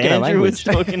We're stuff speaking her Andrew was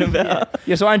language. talking about.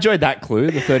 Yeah, so I enjoyed that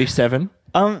clue, the 37.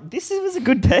 This was a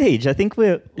good page. I think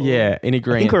we're Yeah, in I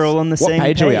agreement. think we're all on the What same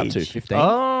page page. are we up to? 15.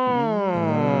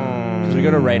 Oh. Because we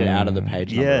got to rate it out of the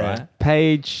page number, Yeah. right?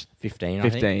 Page 15. I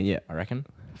 15, think, yeah. I reckon.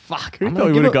 Fuck. Who I'm thought gonna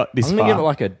we give would have it- got this I'm far? gonna give it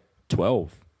like a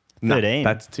 12. No, 13.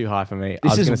 that's too high for me. I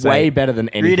This was gonna is say- way better than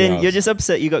anything Reading, else. you're just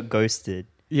upset you got ghosted.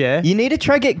 Yeah. You need to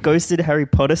try get ghosted Harry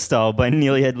Potter style by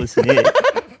Nearly Headless Nick.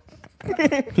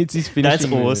 It's his finishing That's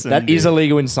move. awesome. That is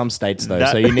illegal in some states, though.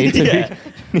 That- so you need to Yeah. be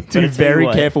But I tell you very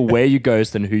what. careful where you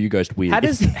ghost and who you ghost with. How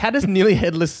does nearly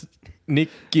headless Nick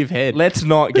give head? Let's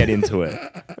not get into it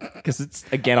because it's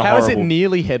again a How is horrible. it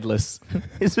nearly headless?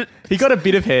 Is it? He got a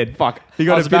bit of head. Fuck. He I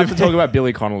got was a bit about of to talk head. about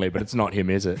Billy Connolly, but it's not him,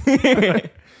 is it?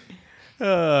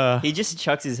 He just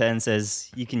chucks his head and says,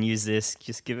 "You can use this.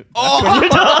 Just give it." Oh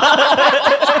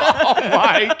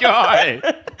my god!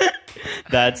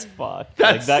 That's fucked.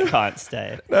 Like, that can't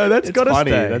stay. No, that's It's got to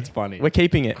funny, stay. that's funny. We're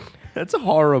keeping it. That's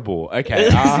horrible. Okay,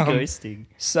 It's ghosting.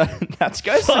 so that's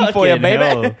ghosting for you, Fucking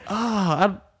baby.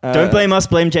 hell. Don't blame us.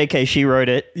 Blame JK. She wrote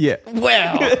it. Yeah.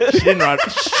 Well, she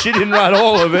didn't write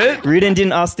all of it. Reardon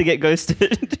didn't ask to get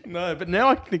ghosted. No, but now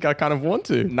I think I kind of want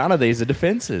to. None of these are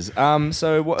defenses. So what? So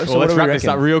Well, what let's do we wrap this reckon?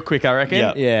 up real quick, I reckon.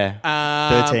 Yeah.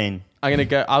 Yeah, 13. I'm going to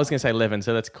go. I was going to say 11,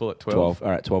 so let's call it 12. 12. All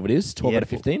right, 12 it is. 12 Yeah. out of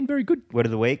 15. Very good. Word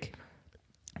of the week.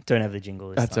 Don't have the jingle.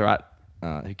 This That's time. all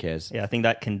right. Who cares? Yeah, I think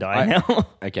that can die I- now.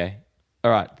 Okay.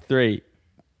 All right. 3,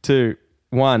 2,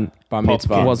 1. Bar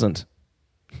mitzvah. It wasn't.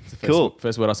 It's the first, Cool.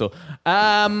 First word I saw.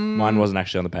 Mine wasn't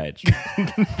actually on the page.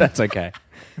 That's okay.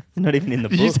 Not even in the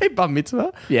Did you book. say bar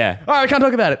mitzvah? Yeah. All right, I can't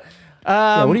talk about it.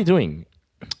 Yeah, what are you doing?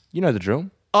 You know the drill,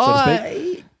 so to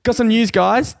speak. I got some news,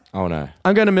 guys. Oh, no.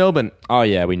 I'm going to Melbourne. Oh,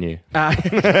 yeah, we knew.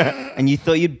 And you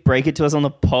thought you'd break it to us on the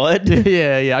pod?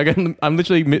 yeah. I'm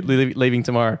literally leaving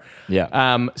tomorrow.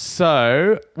 Yeah.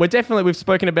 So we've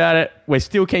spoken about it. We're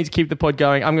still keen to keep the pod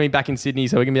going. I'm going to be back in Sydney,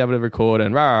 so we're going to be able to record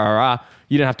and rah, rah, rah.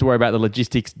 You don't have to worry about the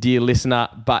logistics, dear listener,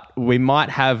 but we might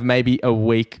have maybe a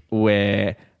week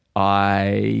where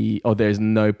there's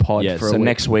no pod Yeah, for a so week.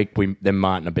 next week there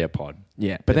might not be a pod.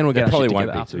 Yeah, but then we'll get There our probably shit won't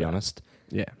together be, after to be that. honest.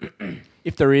 Yeah.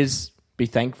 If there is, be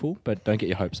thankful, but don't get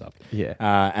your hopes up. Yeah.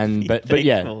 But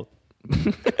yeah, Thankful.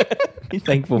 be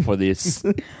thankful for this.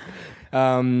 If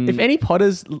any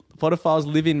Potterphiles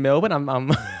live in Melbourne, I'm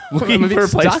Looking I'm bit for a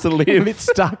place stuck. to live. I'm a bit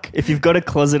stuck. If you've got a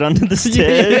closet under the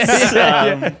stairs,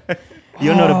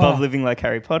 you're not above living like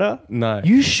Harry Potter. No.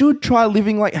 You should try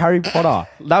living like Harry Potter.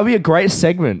 That would be a great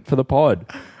segment for the pod.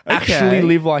 Actually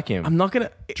live like him. I'm not gonna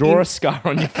Draw a scar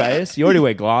on your face. You already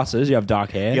wear glasses. You have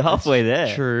dark hair. You're halfway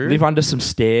there. True. Live under some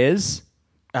stairs.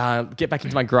 Get back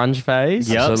into my grunge phase.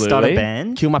 Yep. Start a Absolutely.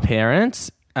 band. Kill my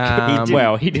parents.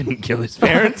 Well, he didn't kill his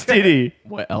parents, did he?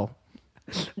 Well,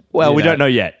 Well, we know. don't know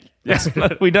yet.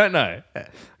 We don't know.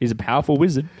 He's a powerful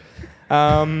wizard.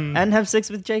 And have sex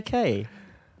with JK.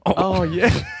 oh yeah,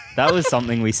 That was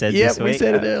something we said yeah. this week. We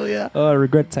said it earlier. Oh, I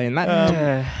regret saying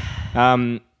that.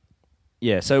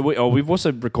 Yeah, so we've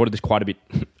also recorded this quite a bit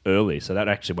early, so that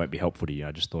actually won't be helpful to you.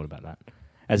 I just thought about that.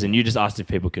 As in, you just asked if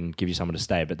people can give you someone to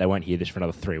stay, but they won't hear this for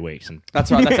another 3 weeks. And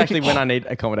That's right. That's actually when I need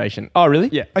accommodation. oh, really?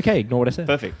 Yeah. Okay, ignore what I said.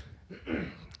 Perfect.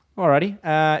 Alrighty.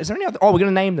 Is there any other? Oh, we're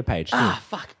going to name the page.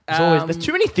 Fuck. There's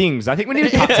too many things. I think we need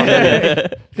to cut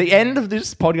something. The end of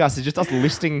this podcast is just us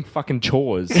listing fucking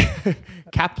chores.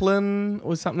 Kaplan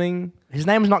or something. His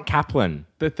name is not Kaplan.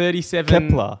 The 37.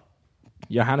 Kepler.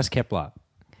 Johannes Kepler.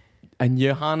 And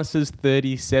Johannes's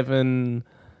 37.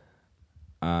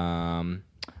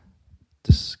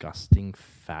 Disgusting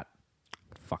fat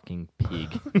fucking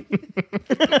pig.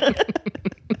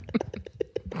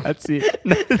 That's it.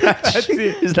 That's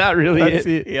it. Is that really That's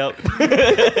it? it. Yep.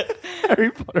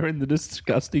 Harry Potter and the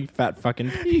disgusting fat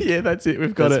fucking pig. Yeah, that's it.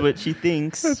 We've got That's it. what she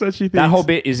thinks. That's what she thinks. That whole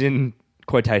bit is in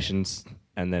quotations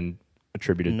and then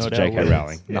attributed Not to our J.K. words.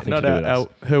 Rowling. Nothing Not to do with us.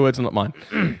 her words, not mine.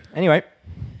 Anyway,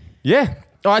 Yeah.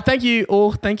 All right. Thank you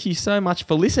all. Thank you so much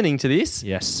for listening to this.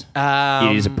 yes,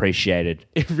 it is appreciated.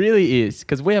 It really is,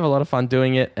 because we have a lot of fun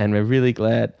doing it, and we're really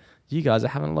glad you guys are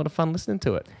having a lot of fun listening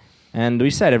to it. And we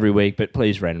say it every week, but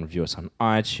please rate and review us on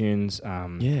iTunes.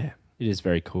 Yeah. It is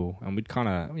very cool. And we'd kind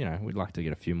of, we'd like to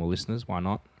get a few more listeners. Why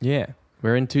not? Yeah.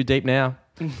 We're in too deep now.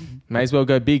 May as well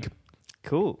go big.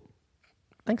 Cool.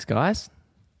 Thanks, guys.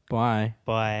 Bye.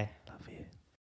 Bye.